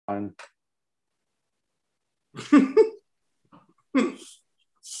fine.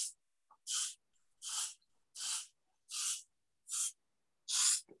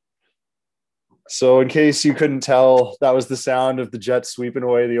 So in case you couldn't tell, that was the sound of the Jets sweeping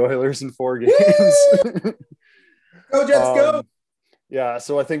away the Oilers in 4 games. Go Jets, go! Yeah,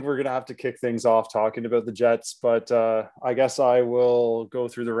 so I think we're going to have to kick things off talking about the Jets, but I guess I will go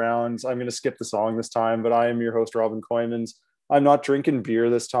through the rounds. I'm going to skip the song this time, but I am your host, Robin Koymans. I'm not drinking beer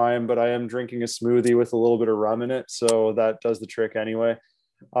this time, but I am drinking a smoothie with a little bit of rum in it, so that does the trick anyway.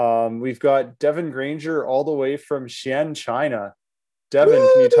 We've got Devin Granger all the way from Xi'an, China. Devin,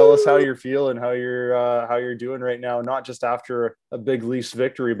 can you tell us how you're feeling, how you're doing right now? Not just after a big Leafs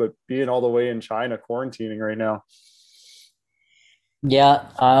victory, but being all the way in China, quarantining right now. Yeah,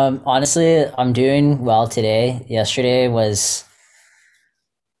 honestly, I'm doing well today. Yesterday was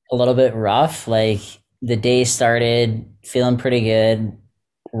a little bit rough. Like the day started feeling pretty good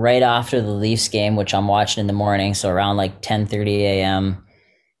right after the Leafs game, which I'm watching in the morning. So around like 10:30 a.m.,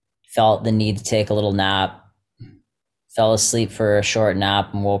 felt the need to take a little nap. Fell asleep for a short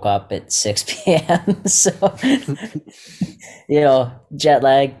nap and woke up at 6 p.m. So, jet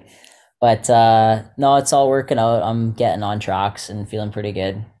lag. But no, it's all working out. I'm getting on tracks and feeling pretty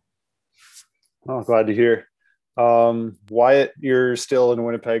good. Oh, glad to hear. Wyatt, you're still in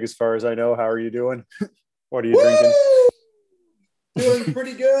Winnipeg as far as I know. How are you doing? What are you drinking? Doing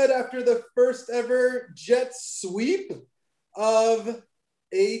pretty good after the first ever jet sweep of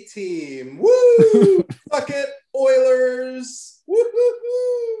a team. Woo! Fuck it, Oilers.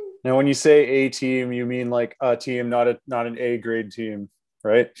 Woo-hoo-hoo. Now, when you say a team, you mean like a team, not an A grade team,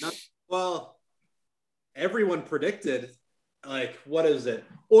 right? Well, everyone predicted, like, what is it?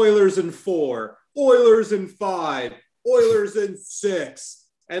 Oilers in 4, Oilers in 5, Oilers in 6.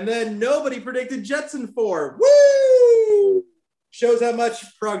 And then nobody predicted Jets in 4. Woo! Shows how much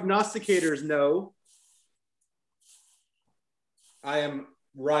prognosticators know. I am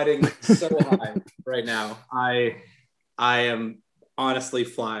riding so high right now. I am honestly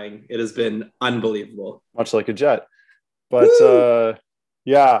flying. It has been unbelievable. Much like a jet. But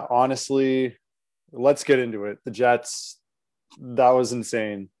yeah, honestly, let's get into it. The Jets, that was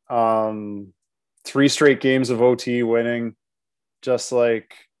insane. 3 straight games of OT winning, just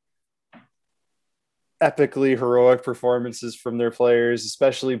like epically heroic performances from their players,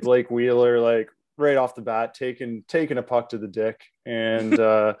 especially Blake Wheeler, like right off the bat, taking a puck to the dick and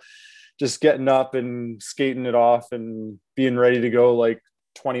just getting up and skating it off and being ready to go like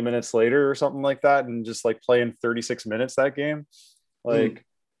 20 minutes later or something like that, and just like playing 36 minutes that game. Like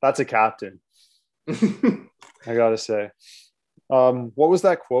that's a captain. I gotta say. What was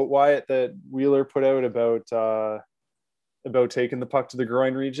that quote, Wyatt, that Wheeler put out about taking the puck to the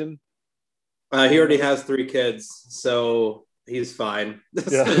groin region? He already has 3 kids, so he's fine.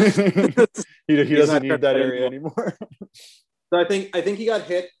 Yeah. he doesn't need that area anymore. So I think he got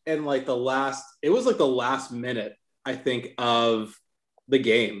hit in like the last minute, I think, of the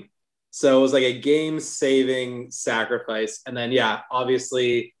game. So it was like a game-saving sacrifice. And then, yeah,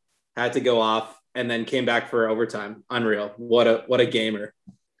 obviously had to go off and then came back for overtime. Unreal. What a gamer.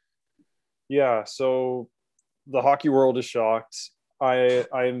 Yeah, so the hockey world is shocked.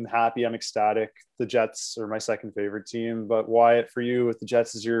 I'm happy. I'm ecstatic. The Jets are my second favorite team. But Wyatt, for you, if the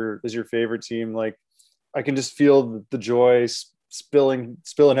Jets is your favorite team, like I can just feel the joy spilling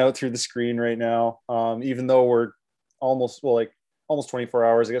out through the screen right now. Even though we're almost 24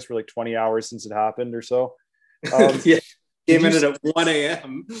 hours. I guess we're like 20 hours since it happened or so. Yeah, game ended at 1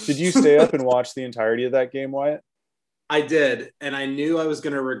 a.m. Did you stay up and watch the entirety of that game, Wyatt? I did, and I knew I was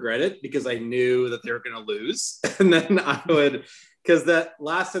going to regret it because I knew that they were going to lose, and then I would. Because that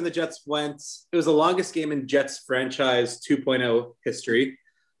last time the Jets went, it was the longest game in Jets franchise 2.0 history.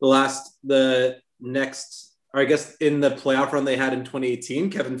 The next, or I guess in the playoff run they had in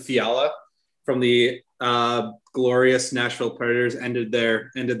 2018, Kevin Fiala from the glorious Nashville Predators ended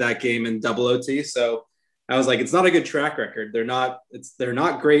that game in double OT. So I was like, it's not a good track record. They're not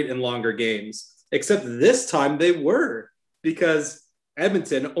great in longer games, except this time they were, because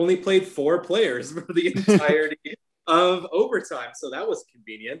Edmonton only played 4 players for the entirety of overtime, so that was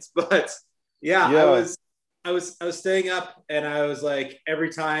convenient. But yeah. I was staying up, and I was like, every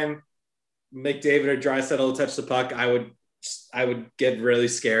time McDavid or Draisaitl touched the puck, I would get really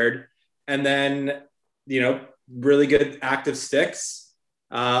scared. And then, really good active sticks,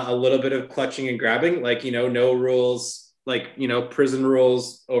 a little bit of clutching and grabbing, like, no rules, like, prison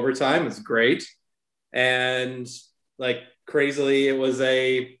rules overtime is great. And like crazily, it was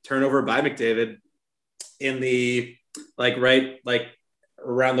a turnover by McDavid in the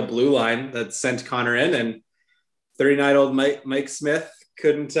around the blue line that sent Connor in, and 39-year-old Mike Smith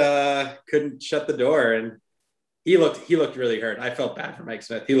couldn't shut the door, and he looked really hurt. I felt bad for Mike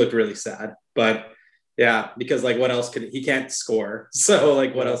Smith. He looked really sad, but yeah, because like what else could he can't score, so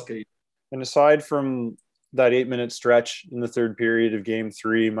like what else could he? And aside from that 8-minute stretch in the third period of game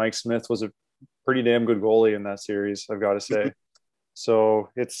 3, Mike Smith was a pretty damn good goalie in that series, I've got to say. So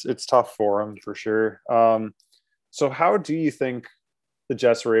it's tough for him for sure. So how do you think the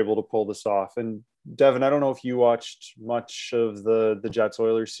Jets were able to pull this off? And Devin, I don't know if you watched much of the Jets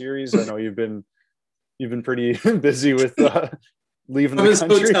Oilers series. I know you've been pretty busy with leaving the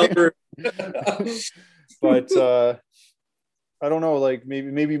country. But I don't know, like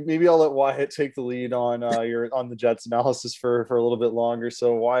maybe I'll let Wyatt take the lead on on the Jets analysis for a little bit longer.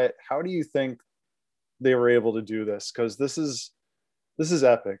 So Wyatt, how do you think they were able to do this? Because this is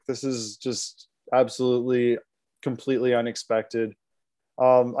epic. This is just absolutely completely unexpected.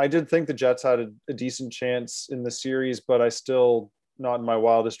 I did think the Jets had a decent chance in the series, but I still, not in my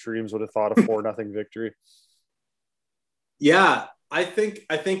wildest dreams, would have thought a 4-0 victory. Yeah, I think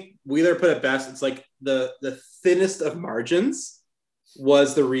Wheeler put it best. It's like the thinnest of margins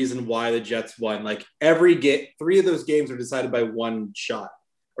was the reason why the Jets won. Like every game, 3 of those games were decided by one shot,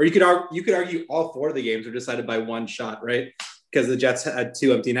 or you could argue all 4 of the games were decided by one shot, right? Because the Jets had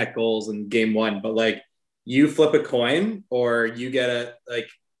 2 empty net goals in game 1, but like you flip a coin or you get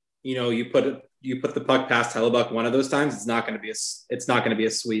you put the puck past Hellebuck one of those times, it's not going to be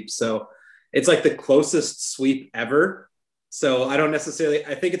a sweep. So it's like the closest sweep ever. So I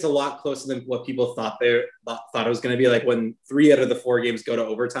think it's a lot closer than what people thought it was going to be. Like when 3 out of the 4 games go to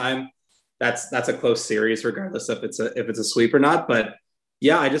overtime, that's a close series, regardless if it's a sweep or not. But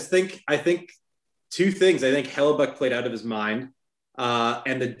yeah, I think 2 things. I think Hellebuck played out of his mind,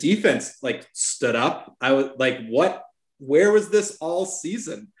 and the defense like stood up. I was like, what? Where was this all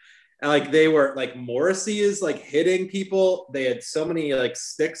season? And like they were like Morrissey is like hitting people. They had so many like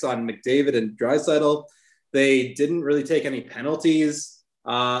sticks on McDavid and Draisaitl. They didn't really take any penalties,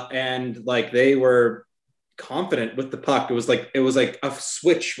 and like they were confident with the puck. It was like a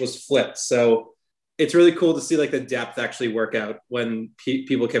switch was flipped. So it's really cool to see like the depth actually work out when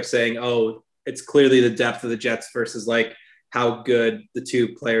people kept saying, "Oh, it's clearly the depth of the Jets versus like how good the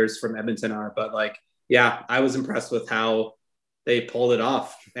 2 players from Edmonton are." But like, yeah, I was impressed with how they pulled it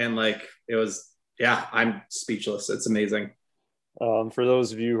off, and like it was, yeah, I'm speechless. It's amazing. For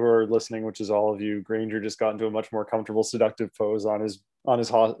those of you who are listening, which is all of you, Granger just got into a much more comfortable, seductive pose on his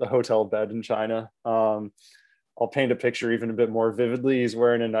hotel bed in China. I'll paint a picture even a bit more vividly. He's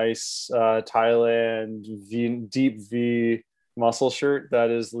wearing a nice Thailand deep V muscle shirt that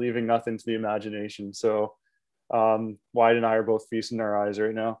is leaving nothing to the imagination. So Wyatt and I are both feasting our eyes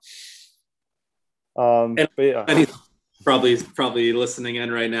right now. But yeah. And he's probably listening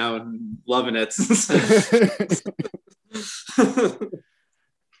in right now and loving it.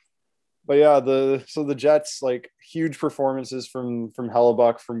 But yeah, the Jets, like huge performances from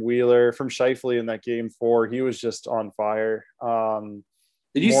Hellebuck, from Wheeler, from Scheifele in that game 4. He was just on fire.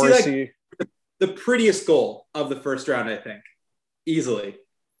 Did you see like the prettiest goal of the first round? I think easily,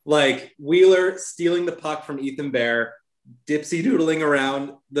 like Wheeler stealing the puck from Ethan Bear, dipsy doodling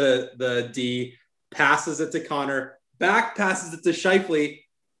around the D, passes it to Connor, back passes it to Scheifele.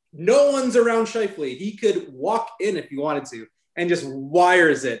 No one's around Scheifele. He could walk in if he wanted to and just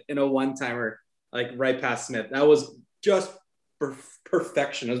wires it in a one-timer, like right past Smith. That was just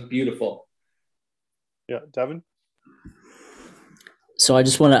perfection. It was beautiful. Yeah, Devin? So I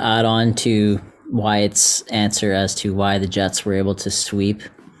just want to add on to Wyatt's answer as to why the Jets were able to sweep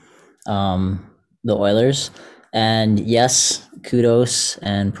the Oilers. And yes, kudos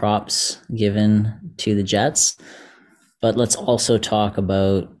and props given to the Jets. But let's also talk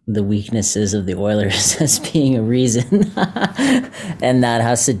about the weaknesses of the Oilers as being a reason. And that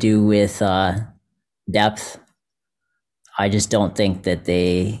has to do with depth. I just don't think that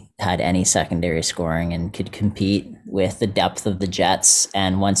they had any secondary scoring and could compete with the depth of the Jets.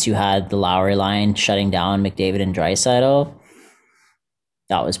 And once you had the Lowry line shutting down McDavid and Draisaitl,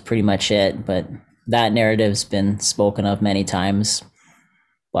 that was pretty much it. But that narrative's been spoken of many times.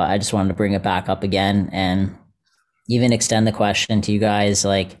 But I just wanted to bring it back up again and even extend the question to you guys,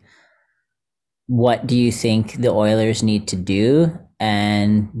 like, what do you think the Oilers need to do?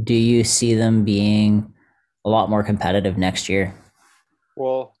 And do you see them being a lot more competitive next year?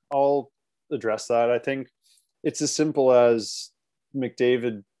 Well, I'll address that. I think it's as simple as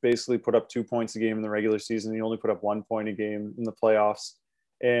McDavid basically put up 2 points a game in the regular season. He only put up 1 point a game in the playoffs.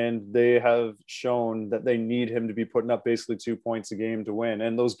 And they have shown that they need him to be putting up basically 2 points a game to win.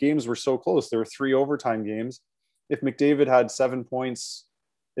 And those games were so close. There were 3 overtime games. If McDavid had 7 points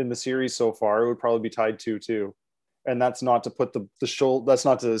in the series so far, it would probably be tied 2-2. And that's not to put the shoulder. That's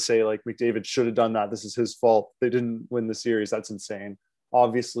not to say like McDavid should have done that. This is his fault. They didn't win the series. That's insane.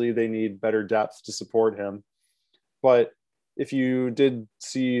 Obviously, they need better depth to support him. But if you did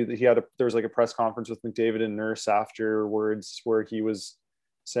see that there was like a press conference with McDavid and Nurse afterwards where he was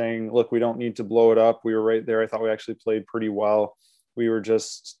saying, look, we don't need to blow it up. We were right there. I thought we actually played pretty well. We were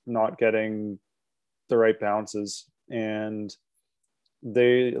just not getting the right bounces. And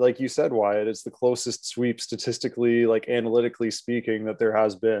they, like you said, Wyatt, it's the closest sweep statistically, like analytically speaking, that there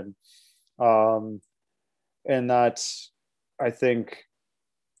has been. And that I think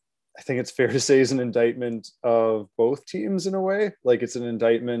it's fair to say is an indictment of both teams in a way. Like it's an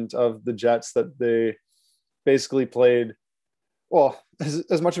indictment of the Jets that they basically played, well,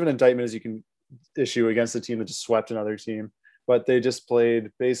 as much of an indictment as you can issue against a team that just swept another team, but they just played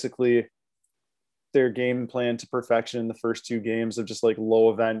basically their game plan to perfection in the first two games of just like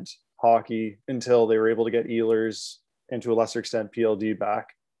low event hockey until they were able to get Ehlers and to a lesser extent PLD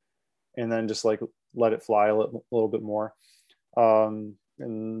back, and then just like let it fly a little bit more. And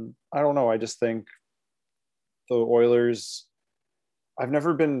I don't know. I just think the Oilers, I've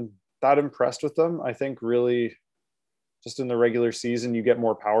never been that impressed with them. I think really just in the regular season, you get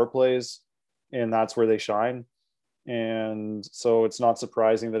more power plays and that's where they shine. And so it's not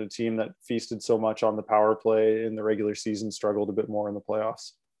surprising that a team that feasted so much on the power play in the regular season struggled a bit more in the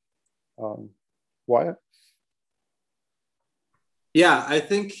playoffs. Wyatt? Yeah, I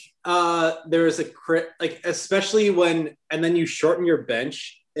think there is like especially when, and then you shorten your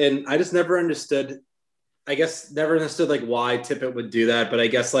bench, and I just never understood like why Tippett would do that. But I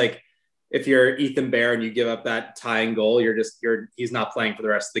guess like if you're Ethan Bear and you give up that tying goal, he's not playing for the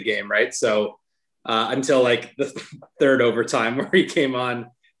rest of the game, right? So until like the third overtime where he came on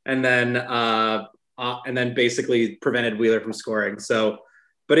and then basically prevented Wheeler from scoring. So,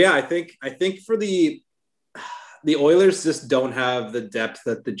 but yeah, I think for the Oilers just don't have the depth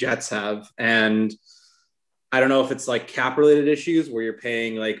that the Jets have. And I don't know if it's like cap related issues where you're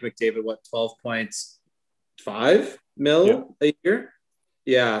paying like McDavid, 12.5 mil a year.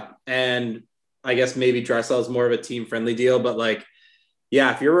 Yeah. And I guess maybe Drexel is more of a team friendly deal, but like,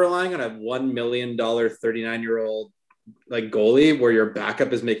 yeah, if you're relying on a $1 million 39-year-old like goalie where your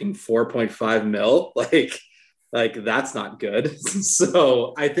backup is making 4.5 mil, like that's not good.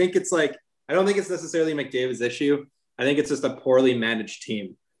 So I think it's like, I don't think it's necessarily McDavid's issue. I think it's just a poorly managed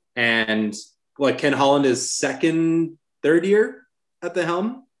team. And like Ken Holland is third year at the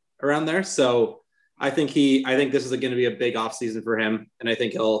helm around there. So I think this is going to be a big offseason for him. And I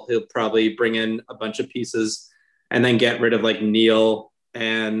think he'll probably bring in a bunch of pieces and then get rid of like Neil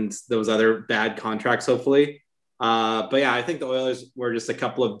and those other bad contracts, hopefully. But yeah, I think the Oilers were just a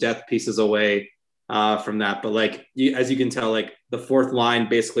couple of depth pieces away from that. But like, as you can tell, like the fourth line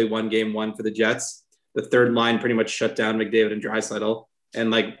basically won game one for the Jets. The third line pretty much shut down McDavid and Draisaitl.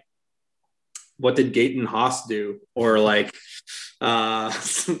 And like, what did Gaetan Haas do? Or like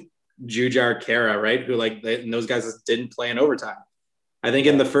Jujhar Khaira, right? Who like those guys just didn't play in overtime. I think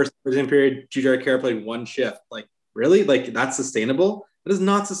in the first period, Jujhar Khaira played one shift. Like, really? Like that's sustainable? That is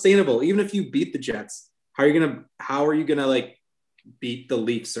not sustainable. Even if you beat the Jets, how are you gonna like beat the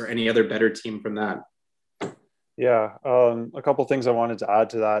Leafs or any other better team from that? Yeah, a couple things I wanted to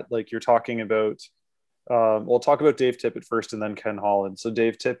add to that. Like you're talking about, we'll talk about Dave Tippett first and then Ken Holland. So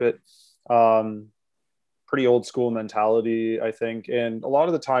Dave Tippett, pretty old school mentality, I think. And a lot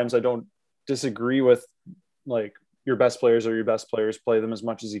of the times I don't disagree with like your best players play them as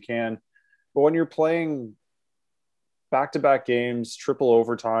much as you can. But when you're playing back-to-back games, triple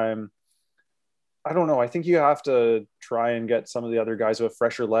overtime, I don't know. I think you have to try and get some of the other guys who have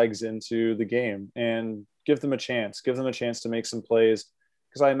fresher legs into the game and give them a chance to make some plays.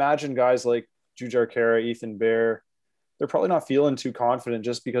 Because I imagine guys like Jujhar Khaira, Ethan Bear, they're probably not feeling too confident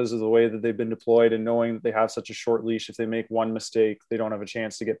just because of the way that they've been deployed and knowing that they have such a short leash. If they make one mistake, they don't have a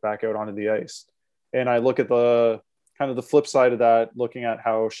chance to get back out onto the ice. And I look at the flip side of that, looking at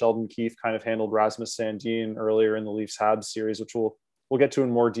how Sheldon Keefe kind of handled Rasmus Sandin earlier in the Leafs Habs series, which we'll get to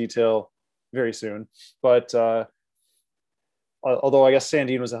in more detail very soon. But although I guess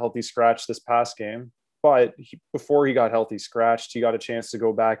Sandin was a healthy scratch this past game, but before he got healthy scratched, he got a chance to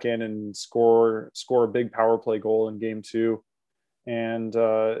go back in and score a big power play goal in game two. And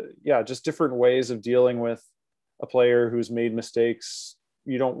just different ways of dealing with a player who's made mistakes.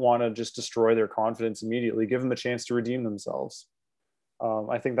 You don't want to just destroy their confidence immediately. Give them a chance to redeem themselves.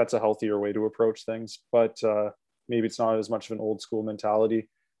 I think that's a healthier way to approach things, but maybe it's not as much of an old school mentality.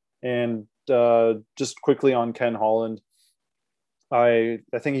 And just quickly on Ken Holland, I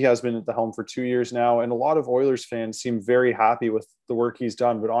think he has been at the helm for 2 years now, and a lot of Oilers fans seem very happy with the work he's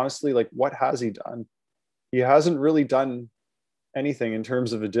done. But honestly, like, what has he done? he hasn't really done anything in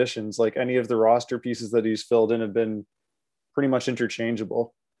terms of additions. Like any of the roster pieces that he's filled in have been pretty much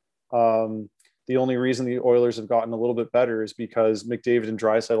interchangeable. Um, the only reason the Oilers have gotten a little bit better is because McDavid and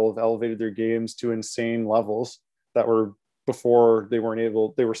Draisaitl have elevated their games to insane levels that were before they weren't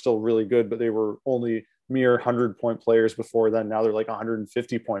able. They were still really good, but they were only mere 100-point players before then. Now they're like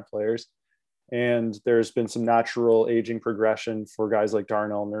 150-point players. And there's been some natural aging progression for guys like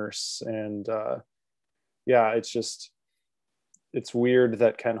Darnell Nurse. And yeah, it's weird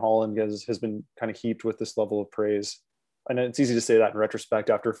that Ken Holland has been kind of heaped with this level of praise. And it's easy to say that in retrospect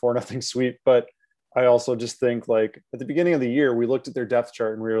after 4-0 sweep, but I also just think like at the beginning of the year, we looked at their depth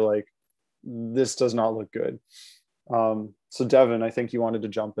chart and we were like, this does not look good. So Devin, I think you wanted to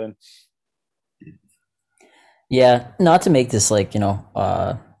jump in. Yeah, not to make this like,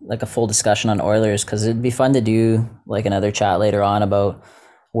 like a full discussion on Oilers, because it'd be fun to do like another chat later on about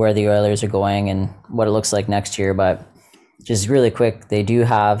where the Oilers are going and what it looks like next year. But just really quick, they do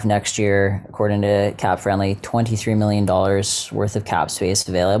have next year, according to Cap Friendly, $23 million worth of cap space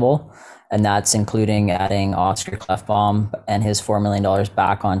available. And that's including adding Oscar Klefbom and his $4 million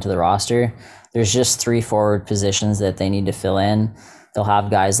back onto the roster. There's just 3 forward positions that they need to fill in. They'll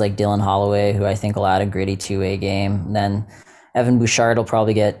have guys like Dylan Holloway, who I think will add a gritty 2-way game. And then Evan Bouchard will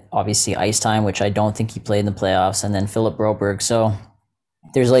probably get, obviously, ice time, which I don't think he played in the playoffs. And then Philip Broberg. So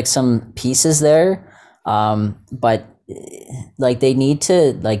there's like some pieces there. But like they need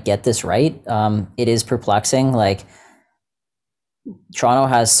to like get this right. It is perplexing. Like Toronto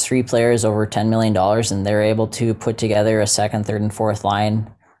has 3 players over $10 million and they're able to put together a second, third, and fourth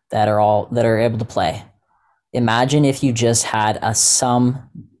line that are able to play. Imagine if you just had some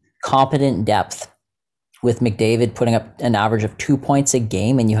competent depth with McDavid putting up an average of 2 points a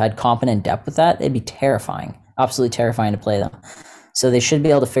game and you had competent depth with that. It'd be terrifying, absolutely terrifying to play them. So they should be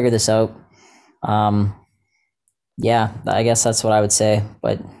able to figure this out. Yeah, I guess that's what I would say.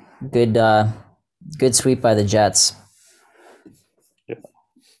 But good sweep by the Jets. Yeah.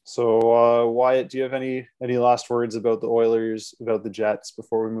 So Wyatt, do you have any last words about the Oilers, about the Jets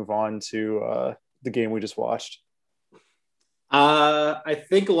before we move on to the game we just watched? I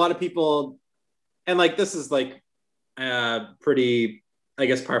think a lot of people, and like this is like pretty, I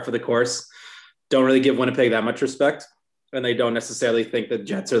guess, par for the course, don't really give Winnipeg that much respect. And they don't necessarily think the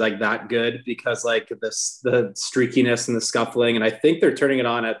Jets are like that good because like the streakiness and the scuffling. And I think they're turning it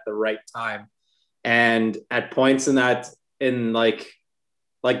on at the right time. And at points in that, in like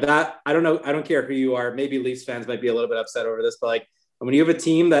that, I don't know. I don't care who you are. Maybe Leafs fans might be a little bit upset over this, but like when you have a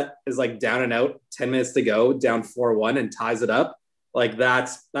team that is like down and out, 10 minutes to go, down 4-1 and ties it up, like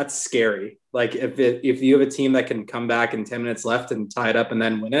that's scary. Like if you have a team that can come back in 10 minutes left and tie it up and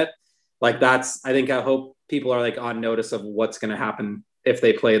then win it, like I hope people are like on notice of what's going to happen if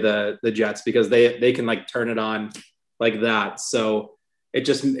they play the Jets, because they can like turn it on like that. So it's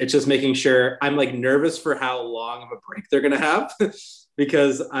just making sure. I'm like nervous for how long of a break they're going to have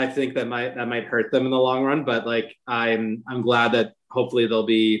because I think that might hurt them in the long run. But like I'm glad that hopefully they'll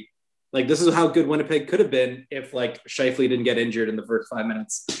be like, this is how good Winnipeg could have been if like Scheifele didn't get injured in the first 5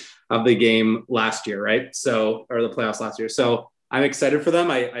 minutes of the game last year, right? So, or the playoffs last year. So I'm excited for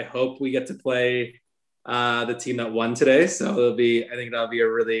them. I hope we get to play the team that won today. So I think that'll be a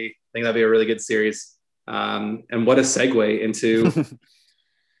really good series. And what a segue into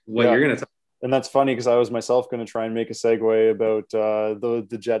what you're going to talk. And that's funny because I was myself going to try and make a segue about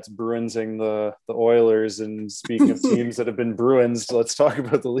the Jets Bruinsing the Oilers. And speaking of teams that have been Bruins, let's talk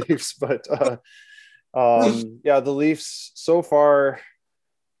about the Leafs. But yeah, the Leafs so far,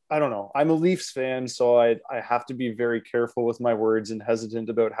 I don't know. I'm a Leafs fan, so I have to be very careful with my words and hesitant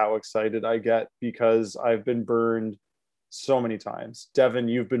about how excited I get because I've been burned so many times. Devin,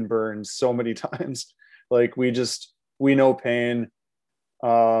 you've been burned so many times. Like we know pain.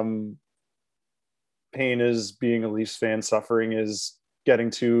 Pain is being a Leafs fan. Suffering is getting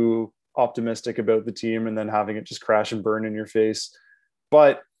too optimistic about the team and then having it just crash and burn in your face.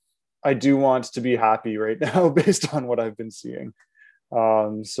 But I do want to be happy right now based on what I've been seeing.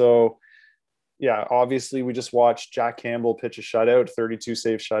 So yeah, obviously we just watched Jack Campbell pitch a shutout, 32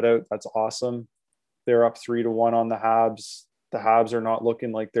 save shutout. That's awesome. They're up 3-1 on the Habs. The Habs are not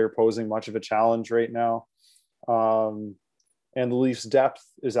looking like they're posing much of a challenge right now. And the Leafs depth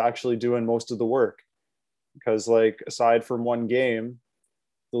is actually doing most of the work because like aside from one game,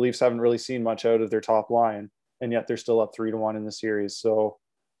 the Leafs haven't really seen much out of their top line and yet they're still up 3-1 in the series. So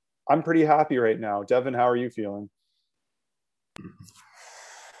I'm pretty happy right now. Devin, how are you feeling?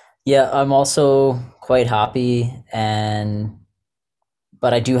 Yeah, I'm also quite happy,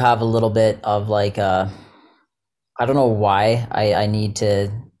 but I do have a little bit of like I don't know why I need to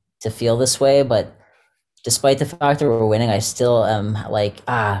feel this way, but despite the fact that we're winning, I still am like,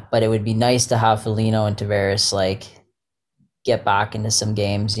 but it would be nice to have Felino and Tavares like get back into some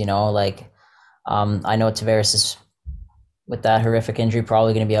games, like I know Tavares is with that horrific injury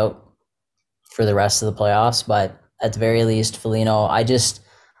probably going to be out for the rest of the playoffs, but at the very least, Felino,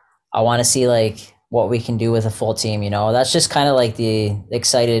 I want to see like what we can do with a full team, That's just kind of like the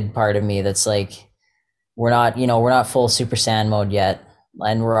excited part of me that's like we're not full Super Saiyan mode yet,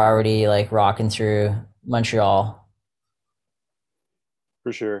 and we're already like rocking through Montreal.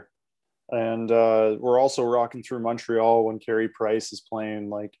 for sure. And we're also rocking through Montreal when Carey Price is playing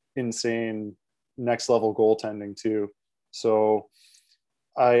like insane next level goaltending too. So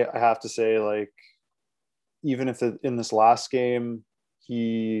I have to say, like, even if in this last game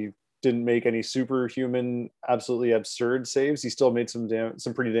he didn't make any superhuman, absolutely absurd saves, he still made some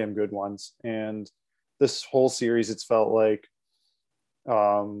pretty damn good ones. And this whole series, it's felt like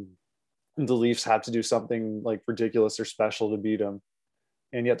um, the Leafs had to do something like ridiculous or special to beat him,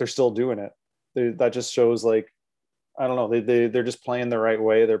 and yet they're still doing it. That just shows like I don't know. They're just playing the right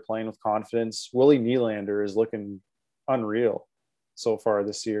way. They're playing with confidence. Willie Nylander is looking unreal so far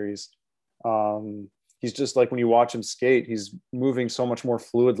this series. He's just like when you watch him skate, he's moving so much more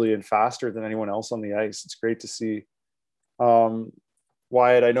fluidly and faster than anyone else on the ice. It's great to see. Um,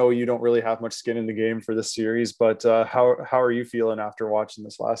 Wyatt, I know you don't really have much skin in the game for this series, but how are you feeling after watching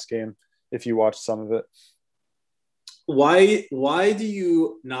this last game? If you watched some of it, Why do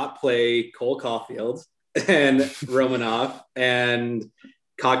you not play Cole Caulfield and Romanov and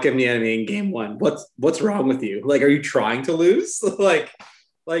Kotkaniemi in game one? What's wrong with you? Like, are you trying to lose? like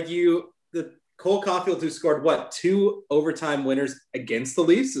you the Cole Caulfield who scored what, two overtime winners against the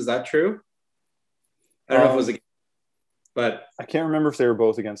Leafs? Is that true? I don't know if it was um, against, but I can't remember if they were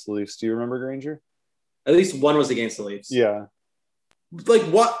both against the Leafs. Do you remember, Granger? at least one was against the Leafs. Yeah. Like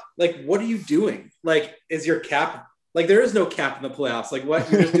what? Like what are you doing? Like is your cap like there is no cap in the playoffs? Like what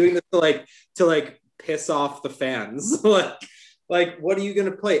you're just doing this to piss off the fans? like what are you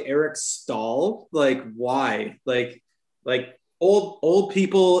gonna play? Eric Stahl? Like why? Like old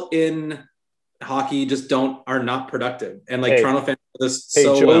people in hockey just are not productive, and like Hey, Toronto fans do this hey,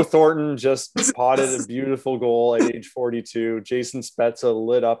 so Joe well. Thornton just potted a beautiful goal at age 42. Jason Spezza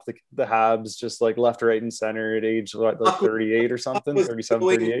lit up the Habs just like left, right, and center at age what, like 38 or something, Was 37,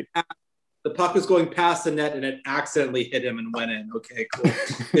 going 38. the puck was going past the net and it accidentally hit him and went in. Okay, cool.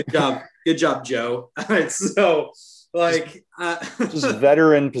 Good job, Joe. So, like, Just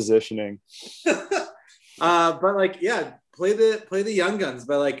veteran positioning. but like, yeah, play the young guns.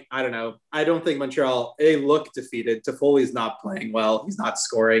 But like, I don't know. I don't think Montreal. They look defeated. Toffoli's not playing well. He's not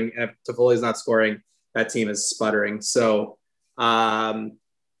scoring. And if Toffoli's not scoring, that team is sputtering. So, I'm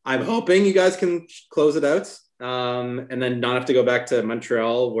hoping you guys can close it out. And then not have to go back to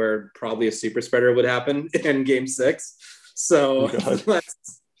Montreal where probably a super spreader would happen in game six. So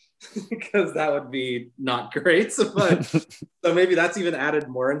because that would be not great. But so maybe that's even added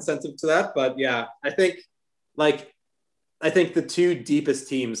more incentive to that. But yeah, like I think the two deepest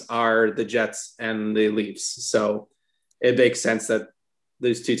teams are the Jets and the Leafs. So it makes sense that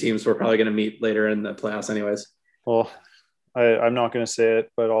those two teams were probably going to meet later in the playoffs anyways. Well, I'm not going to say it,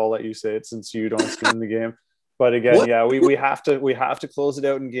 but I'll let you say it since you don't skin in the game. But again, What? yeah, we have to close it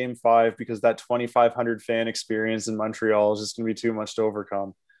out in game 5 because that 2,500 fan experience in Montreal is just going to be too much to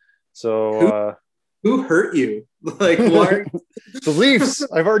overcome. So Who who hurt you? Like what? the Leafs.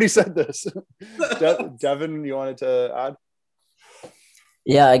 I've already said this. Devin, you wanted to add?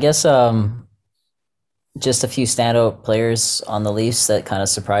 Yeah, I guess just a few standout players on the Leafs that kind of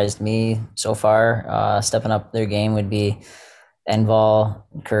surprised me so far. Stepping up their game would be Enval,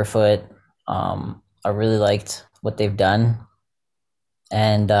 Kerfoot. I really liked what they've done,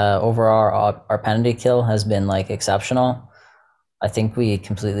 and overall, our penalty kill has been like exceptional. I think we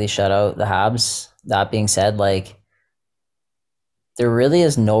completely shut out the Habs. That being said, like there really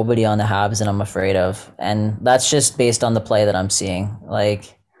is nobody on the Habs that I'm afraid of, and that's just based on the play that I'm seeing.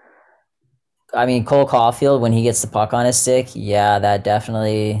 Like, I mean, Cole Caulfield when he gets the puck on his stick, yeah, that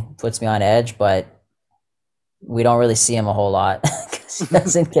definitely puts me on edge. But we don't really see him a whole lot because he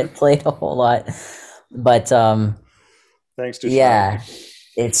doesn't get played a whole lot. But Thanks to yeah, Schneider.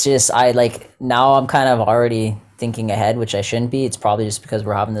 it's just I like now I'm kind of already thinking ahead, which I shouldn't be. It's probably just because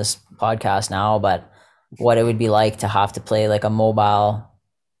we're having this podcast now, but what it would be like to have to play like a mobile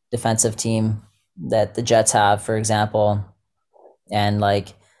defensive team that the Jets have, for example, and like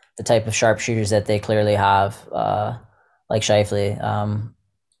the type of sharpshooters that they clearly have, like Shifley,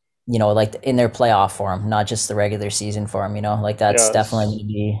 like in their playoff form, not just the regular season form, like that's Yeah, definitely going to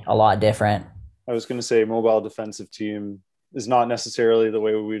be a lot different. I was going to say mobile defensive team is not necessarily the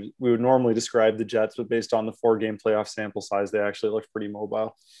way we would normally describe the Jets, but based on the 4-game playoff sample size, they actually looked pretty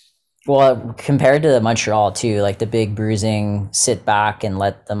mobile. Well, compared to the Montreal too, like the big bruising, sit back and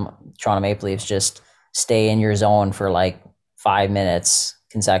let the Toronto Maple Leafs just stay in your zone for like 5 minutes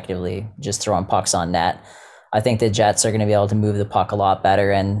consecutively, just throwing pucks on net. I think the Jets are going to be able to move the puck a lot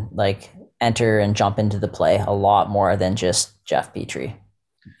better and like enter and jump into the play a lot more than just Jeff Petrie.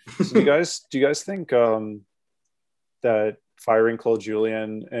 So do you guys think that firing Claude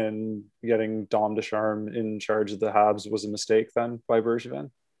Julien and getting Dom Ducharme in charge of the Habs was a mistake then by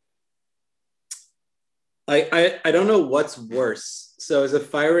Bergevin? I don't know what's worse. So is it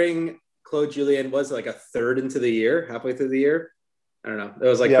firing Claude Julien was like a third into the year, halfway through the year? I don't know. It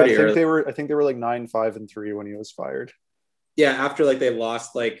was like pretty early. I think they were like 9-5-3 when he was fired. Yeah, after like they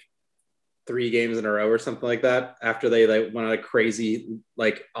lost like 3 games in a row or something like that. After they like went on a crazy,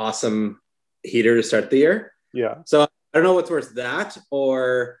 like awesome heater to start the year. Yeah. So I don't know what's worse, that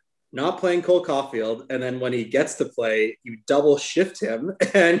or not playing Cole Caulfield, and then when he gets to play, you double shift him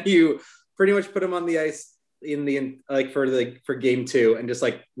and you pretty much put him on the ice for game 2 and just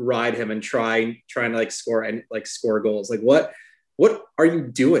like ride him and trying to like score goals. Like what are you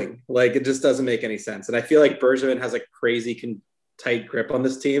doing? Like it just doesn't make any sense. And I feel like Bergevin has a crazy tight grip on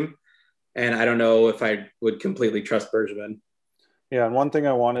this team, and I don't know if I would completely trust Bergevin. Yeah, and one thing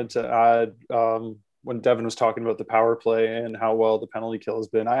I wanted to add, when Devin was talking about the power play and how well the penalty kill has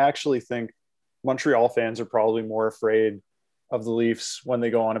been, I actually think Montreal fans are probably more afraid of the Leafs when they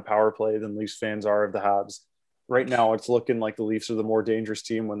go on a power play than Leafs fans are of the Habs. Right now, it's looking like the Leafs are the more dangerous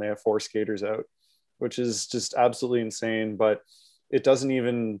team when they have 4 skaters out, which is just absolutely insane. But it doesn't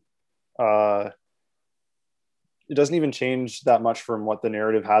even change that much from what the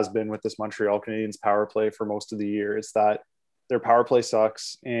narrative has been with this Montreal Canadiens power play for most of the year. It's that their power play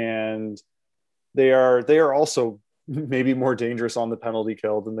sucks, and they are also maybe more dangerous on the penalty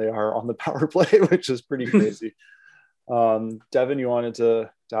kill than they are on the power play, which is pretty crazy. Devin, you wanted to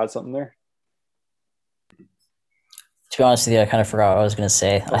add something there? To be honest with you, I kind of forgot what I was going to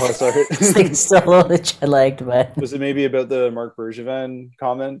say. Oh, sorry. I think it's still a little jet lagged, but was it maybe about the Marc Bergevin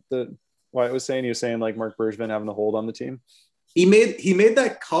comment that Wyatt was saying? He was saying like Marc Bergevin having a hold on the team. He made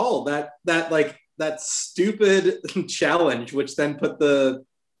that call, that stupid challenge, which then put the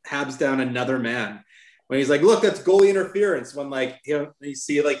Habs down another man. When he's like, "Look, that's goalie interference." When like you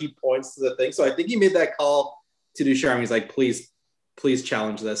see like he points to the thing. So I think he made that call to Ducharme. He's like, "Please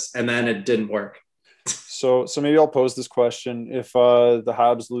challenge this," and then it didn't work. So maybe I'll pose this question: if the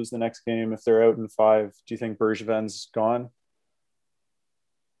Habs lose the next game, if they're out in 5, do you think Bergevin's gone?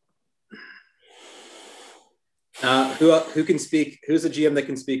 Who can speak? Who's a GM that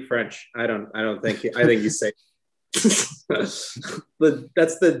can speak French? I don't think. I think he's safe. That's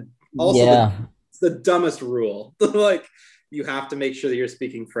the dumbest rule. Like you have to make sure that you're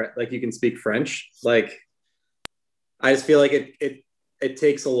speaking French. Like you can speak French. Like I just feel like it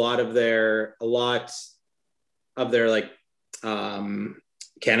takes a lot of their like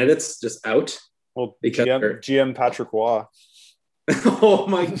candidates just out. Well, because GM Patrick Roy. Oh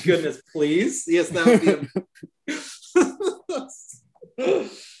my goodness, please. Yes, that would be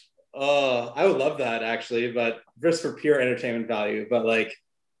I would love that actually, but just for pure entertainment value. But like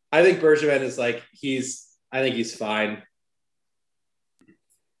I think Bergevin is like I think he's fine.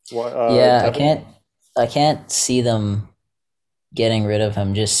 I can't see them getting rid of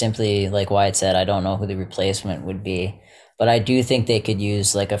him, just simply like Wyatt said. I don't know who the replacement would be, but I do think they could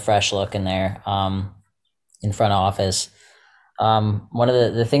use like a fresh look in there in front office. One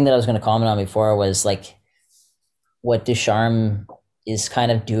of the thing that I was going to comment on before was like what Ducharme is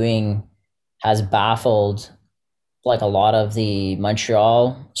kind of doing has baffled like a lot of the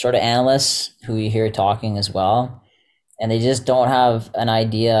Montreal sort of analysts who you hear talking as well. And they just don't have an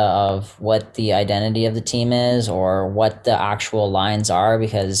idea of what the identity of the team is or what the actual lines are,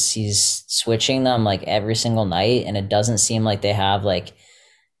 because he's switching them like every single night. And it doesn't seem like they have like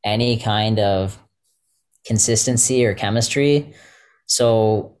any kind of consistency or chemistry.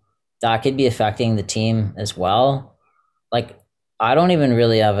 So that could be affecting the team as well. Like, I don't even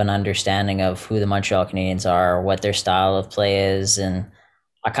really have an understanding of who the Montreal Canadiens are, or what their style of play is. And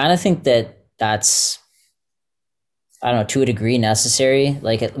I kind of think that that's, I don't know, to a degree necessary.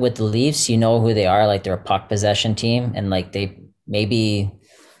 Like with the Leafs, you know who they are. Like they're a puck possession team, and like they maybe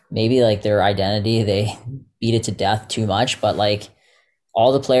like their identity, they beat it to death too much, but like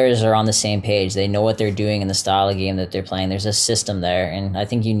all the players are on the same page. They know what they're doing in the style of game that they're playing. There's a system there, and I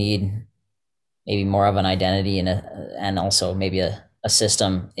think you need maybe more of an identity and also maybe a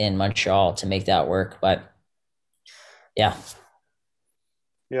system in Montreal to make that work. But yeah.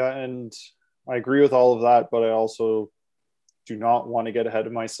 Yeah, and I agree with all of that, but I also do not want to get ahead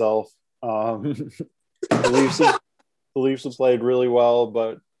of myself. The Leafs have played really well,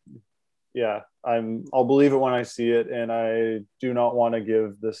 but yeah, I'll believe it when I see it, and I do not want to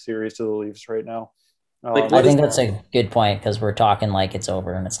give this series to the Leafs right now. I think that's a good point because we're talking like it's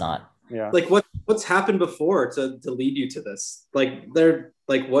over and it's not. Yeah. Like what's happened before to lead you to this? Like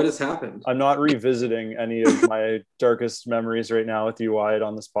what has happened? I'm not revisiting any of my darkest memories right now with you, Wyatt,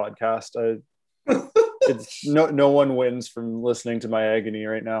 on this podcast. It's no one wins from listening to my agony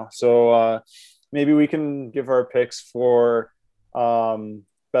right now. So maybe we can give our picks for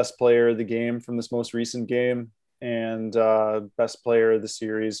best player of the game from this most recent game and best player of the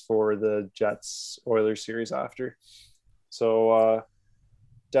series for the Jets Oilers series after. So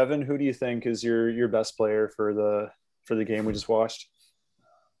Devin, who do you think is your best player for the game we just watched?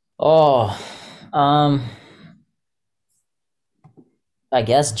 Oh, I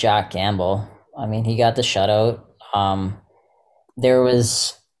guess Jack Campbell. I mean, he got the shutout. There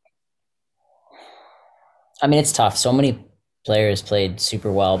was, I mean, it's tough. So many players played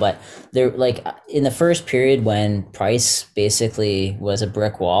super well, but they're like in the first period when Price basically was a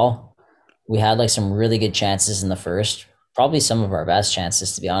brick wall, we had like some really good chances in the first, probably some of our best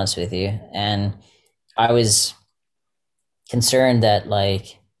chances, to be honest with you. And I was concerned that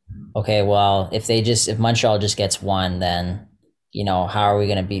like, okay, well, if Montreal just gets one, then how are we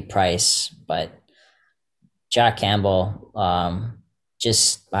going to beat Price? But Jack Campbell,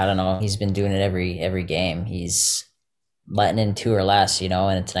 just I don't know, he's been doing it every game. He's letting in two or less,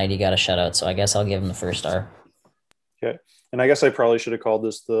 and tonight he got a shutout. So I guess I'll give him the first star. Okay. And I guess I probably should have called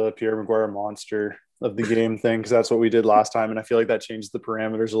this the Pierre McGuire monster of the game thing, because that's what we did last time. And I feel like that changes the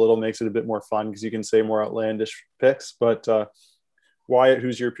parameters a little, makes it a bit more fun because you can say more outlandish picks. But Wyatt,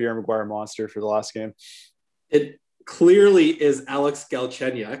 who's your Pierre McGuire monster for the last game? It clearly is Alex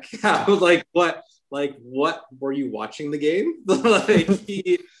Galchenyuk. What were you watching the game? Like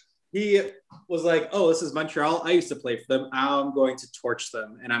he was like, oh, this is Montreal. I used to play for them. I'm going to torch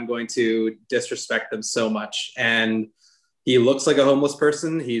them and I'm going to disrespect them so much. And he looks like a homeless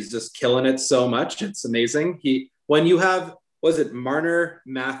person. He's just killing it so much. It's amazing. When you have, was it Marner,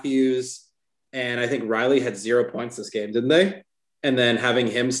 Matthews, and I think Riley had 0 points this game, didn't they? And then having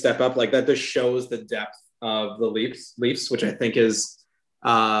him step up like that just shows the depth of the Leafs, which I think is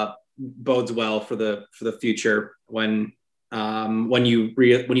bodes well for the future when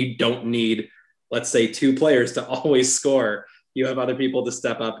you don't need, let's say, two players to always score. You have other people to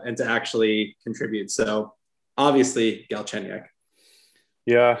step up and to actually contribute. So obviously Galchenyuk.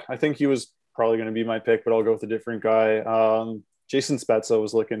 Yeah, I think he was probably going to be my pick, but I'll go with a different guy. Jason Spezza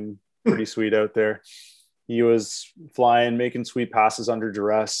was looking pretty sweet out there. He was flying, making sweet passes under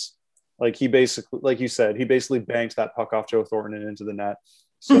duress. Like he basically, like you said, he basically banked that puck off Joe Thornton and into the net.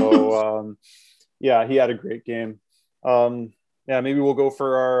 So yeah, he had a great game. Yeah, maybe we'll go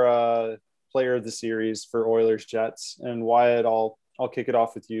for our player of the series for Oilers Jets. And Wyatt, I'll kick it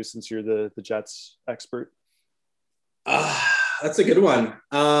off with you since you're the Jets expert. That's a good one.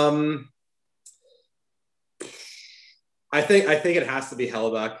 I think it has to be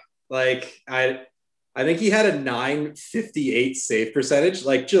Hellebuyck. Like I think he had a .958 save percentage,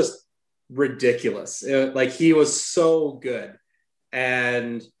 like just ridiculous. Like he was so good,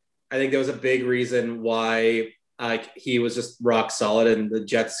 and I think there was a big reason why he was just rock solid, and the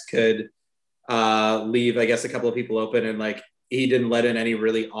Jets could leave, I guess, a couple of people open, and like he didn't let in any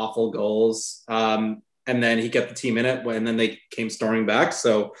really awful goals. And then he kept the team in it, and then they came storming back.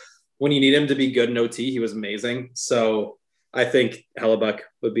 So when you need him to be good in OT, he was amazing. So I think Hellebuyck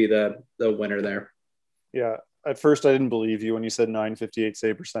would be the winner there. Yeah. At first, I didn't believe you when you said .958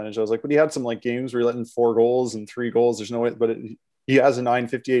 save percentage. I was like, but he had some like games where he let in 4 goals and 3 goals. There's no way, but he has a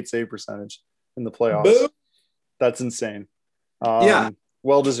 .958 save percentage in the playoffs. Boom. That's insane. Yeah.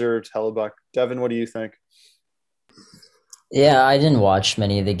 Well-deserved Hellebuyck. Devin, what do you think? Yeah, I didn't watch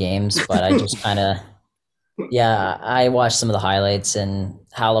many of the games, but I just kind of, I watched some of the highlights and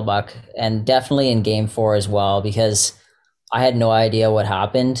Hellebuyck, and definitely in game 4 as well, because I had no idea what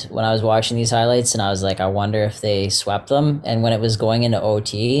happened when I was watching these highlights, and I was like, I wonder if they swept them. And when it was going into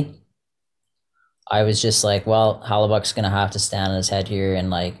OT, I was just like, well, Hellebuyck's going to have to stand on his head here and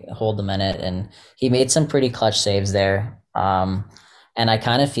like hold the minute. And he made some pretty clutch saves there. And I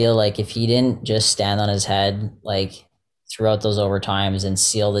kind of feel like if he didn't just stand on his head, like throughout those overtimes and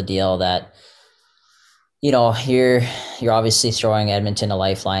seal the deal, that, you're obviously throwing Edmonton a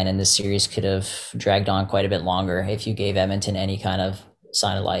lifeline, and this series could have dragged on quite a bit longer if you gave Edmonton any kind of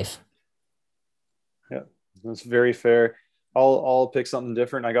sign of life. Yeah, that's very fair. I'll pick something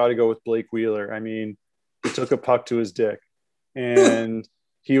different. I got to go with Blake Wheeler. I mean, he took a puck to his dick, and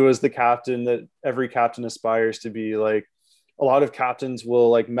he was the captain that every captain aspires to be. Like, a lot of captains will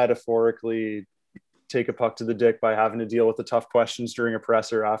like metaphorically take a puck to the dick by having to deal with the tough questions during a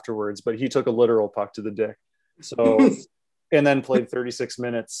presser afterwards, but he took a literal puck to the dick. So, and then played 36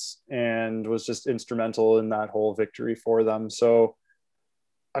 minutes and was just instrumental in that whole victory for them. So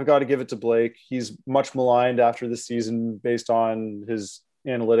I've got to give it to Blake. He's much maligned after the season based on his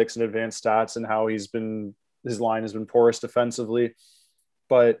analytics and advanced stats and how his line has been porous defensively,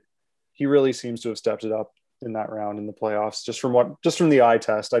 but he really seems to have stepped it up in that round in the playoffs, just from the eye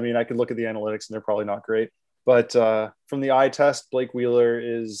test. I mean, I could look at the analytics and they're probably not great, but from the eye test, Blake Wheeler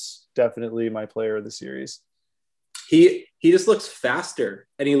is definitely my player of the series. He just looks faster,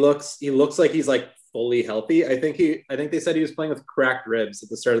 and he looks like he's like fully healthy. I think they said he was playing with cracked ribs at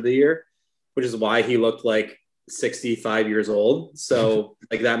the start of the year, which is why he looked like 65 years old. So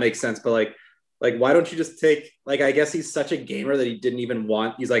like that makes sense. But like why don't you just take, like, I guess he's such a gamer that he didn't even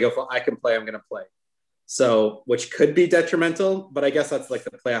want. He's like, if I can play, I'm gonna play. So, which could be detrimental, but I guess that's like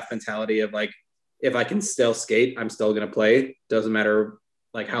the playoff mentality of like, if I can still skate, I'm still gonna play. Doesn't matter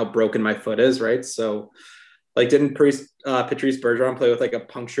like how broken my foot is, right? So, like, didn't Patrice Bergeron play with like a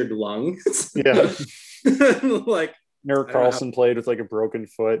punctured lung? Yeah. Like, Erik Karlsson played with like a broken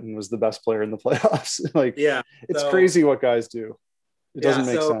foot and was the best player in the playoffs. Like, yeah, it's crazy what guys do. It doesn't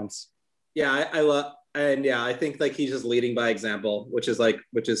make sense. Yeah, I love, and yeah, I think like he's just leading by example, which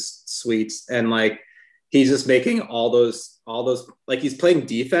is sweet, and like he's just making all those like he's playing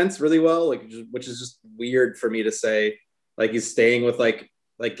defense really well, like, which is just weird for me to say. Like he's staying with like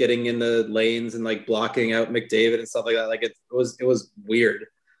getting in the lanes and like blocking out McDavid and stuff like that. Like it was weird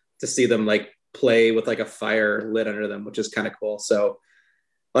to see them like play with like a fire lit under them, which is kind of cool. So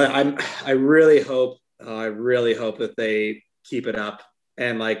I really hope that they keep it up.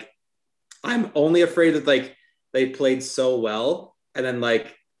 And like I'm only afraid that like they played so well, and then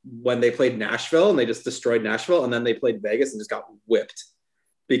like when they played Nashville and they just destroyed Nashville, and then they played Vegas and just got whipped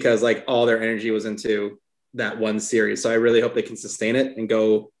because like all their energy was into that one series. So I really hope they can sustain it and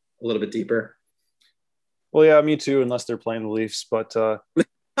go a little bit deeper. Well, yeah, me too, unless they're playing the Leafs. But all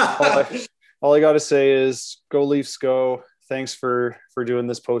I got to say is go Leafs, go. Thanks for doing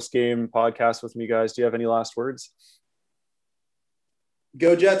this post-game podcast with me, guys. Do you have any last words?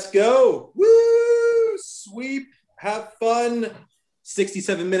 Go Jets, go. Woo! Sweep. Have fun.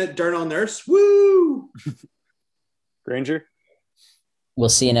 67-minute Darnell Nurse. Woo! Granger? We'll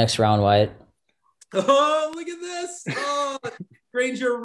see you next round, Wyatt. Oh, look at this. Oh, Granger